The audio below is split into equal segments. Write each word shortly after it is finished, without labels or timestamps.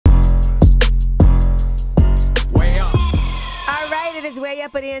it is Way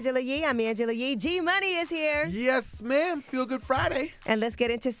Up with Angela Yee. I'm Angela Yee. G Money is here. Yes, ma'am. Feel Good Friday. And let's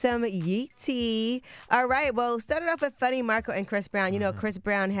get into some Yee tea. All right. Well, started off with Funny Marco and Chris Brown. You know, Chris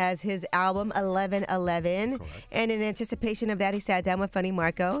Brown has his album 1111. Correct. And in anticipation of that, he sat down with Funny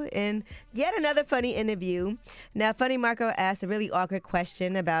Marco in yet another funny interview. Now, Funny Marco asked a really awkward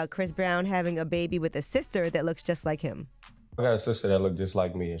question about Chris Brown having a baby with a sister that looks just like him. I got a sister that look just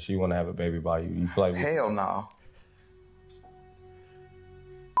like me, and she want to have a baby by you. You feel like hell no.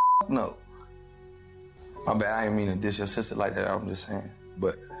 No. My bad, I didn't mean to dish your sister like that, I'm just saying.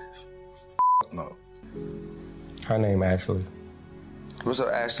 But, no. Her name Ashley. What's up,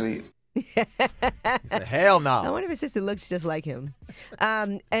 Ashley? He said, hell no. I wonder if his sister looks just like him.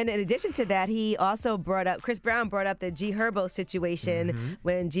 And in addition to that, he also Chris Brown brought up the G Herbo situation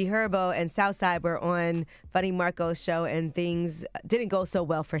when G Herbo and Southside were on Funny Marco's show and things didn't go so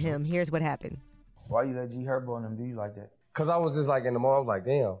well for him. Here's what happened. Why you let G Herbo and them do you like that? Because I was just like in the moment, like,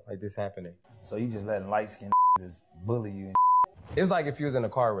 damn, like this happening. So you just letting light-skinned just bully you and It's like if you was in a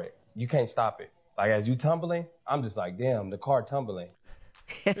car wreck. You can't stop it. Like as you tumbling, I'm just like, damn, the car tumbling.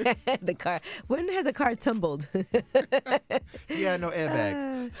 The car. When has a car tumbled? Yeah, no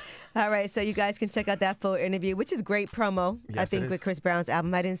airbag. All right, so you guys can check out that full interview, which is great promo, Yes, I think, it is. with Chris Brown's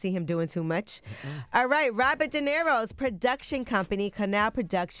album. I didn't see him doing too much. All right, Robert De Niro's production company, Canal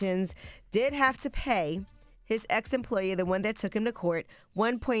Productions, did have to pay his ex-employee, the one that took him to court,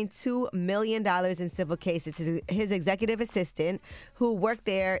 $1.2 million in civil cases. His executive assistant, who worked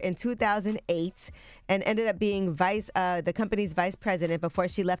there in 2008 and ended up being the company's vice president before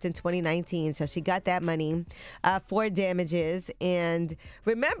she left in 2019. So she got that money for damages. And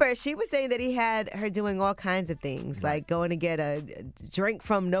remember, she was saying that he had her doing all kinds of things, like going to get a drink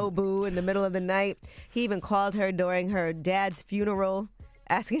from Nobu in the middle of the night. He even called her during her dad's funeral,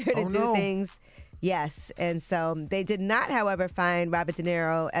 asking her to do things. Yes, and so they did not, however, find Robert De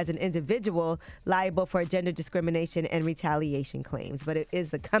Niro as an individual liable for gender discrimination and retaliation claims, but it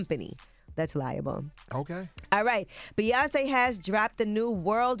is the company that's liable. Okay. All right, Beyoncé has dropped the new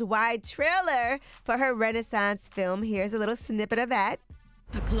worldwide trailer for her Renaissance film. Here's a little snippet of that.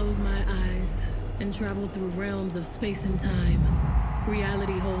 I close my eyes and travel through realms of space and time.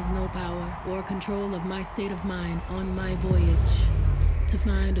 Reality holds no power or control of my state of mind on my voyage. To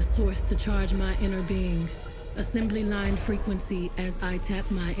find a source to charge my inner being. Assembly line frequency as I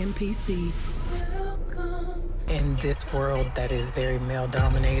tap my MPC. Welcome. In this world that is very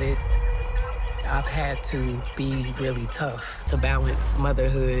male-dominated, I've had to be really tough to balance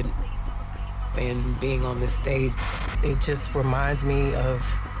motherhood and being on this stage. It just reminds me of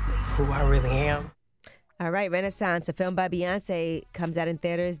who I really am. All right, Renaissance, a film by Beyoncé, comes out in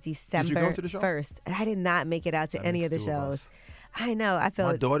theaters December 1st. And I did not make it out to any of the shows. I know. I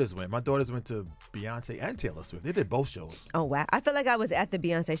felt my daughters went. My daughters went to Beyonce and Taylor Swift. They did both shows. Oh, wow. I feel like I was at the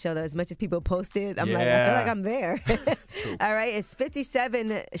Beyonce show, though, as much as people posted. I feel like I'm there. All right. It's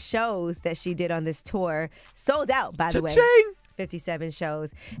 57 shows that she did on this tour. Sold out, by the way. 57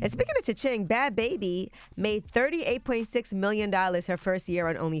 shows. And speaking of cha-ching, Bad Baby made $38.6 million her first year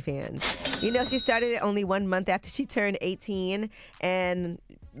on OnlyFans. You know, she started it only 1 month after she turned 18. And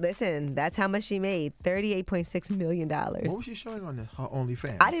listen, that's how much she made, $38.6 million. What was she showing on her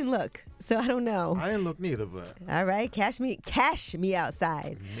OnlyFans? I didn't look, so I don't know. I didn't look neither, but. All right, cash me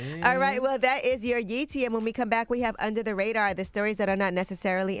outside. Man. All right, well, that is your Yee tea. And when we come back, we have Under the Radar, the stories that are not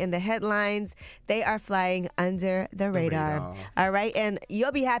necessarily in the headlines. They are flying under the radar. All right, and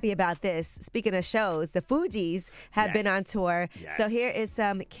you'll be happy about this. Speaking of shows, the Fugees have been on tour. So here is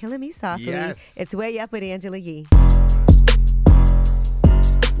some Killing Me Softly. It's Way Up with Angela Yee.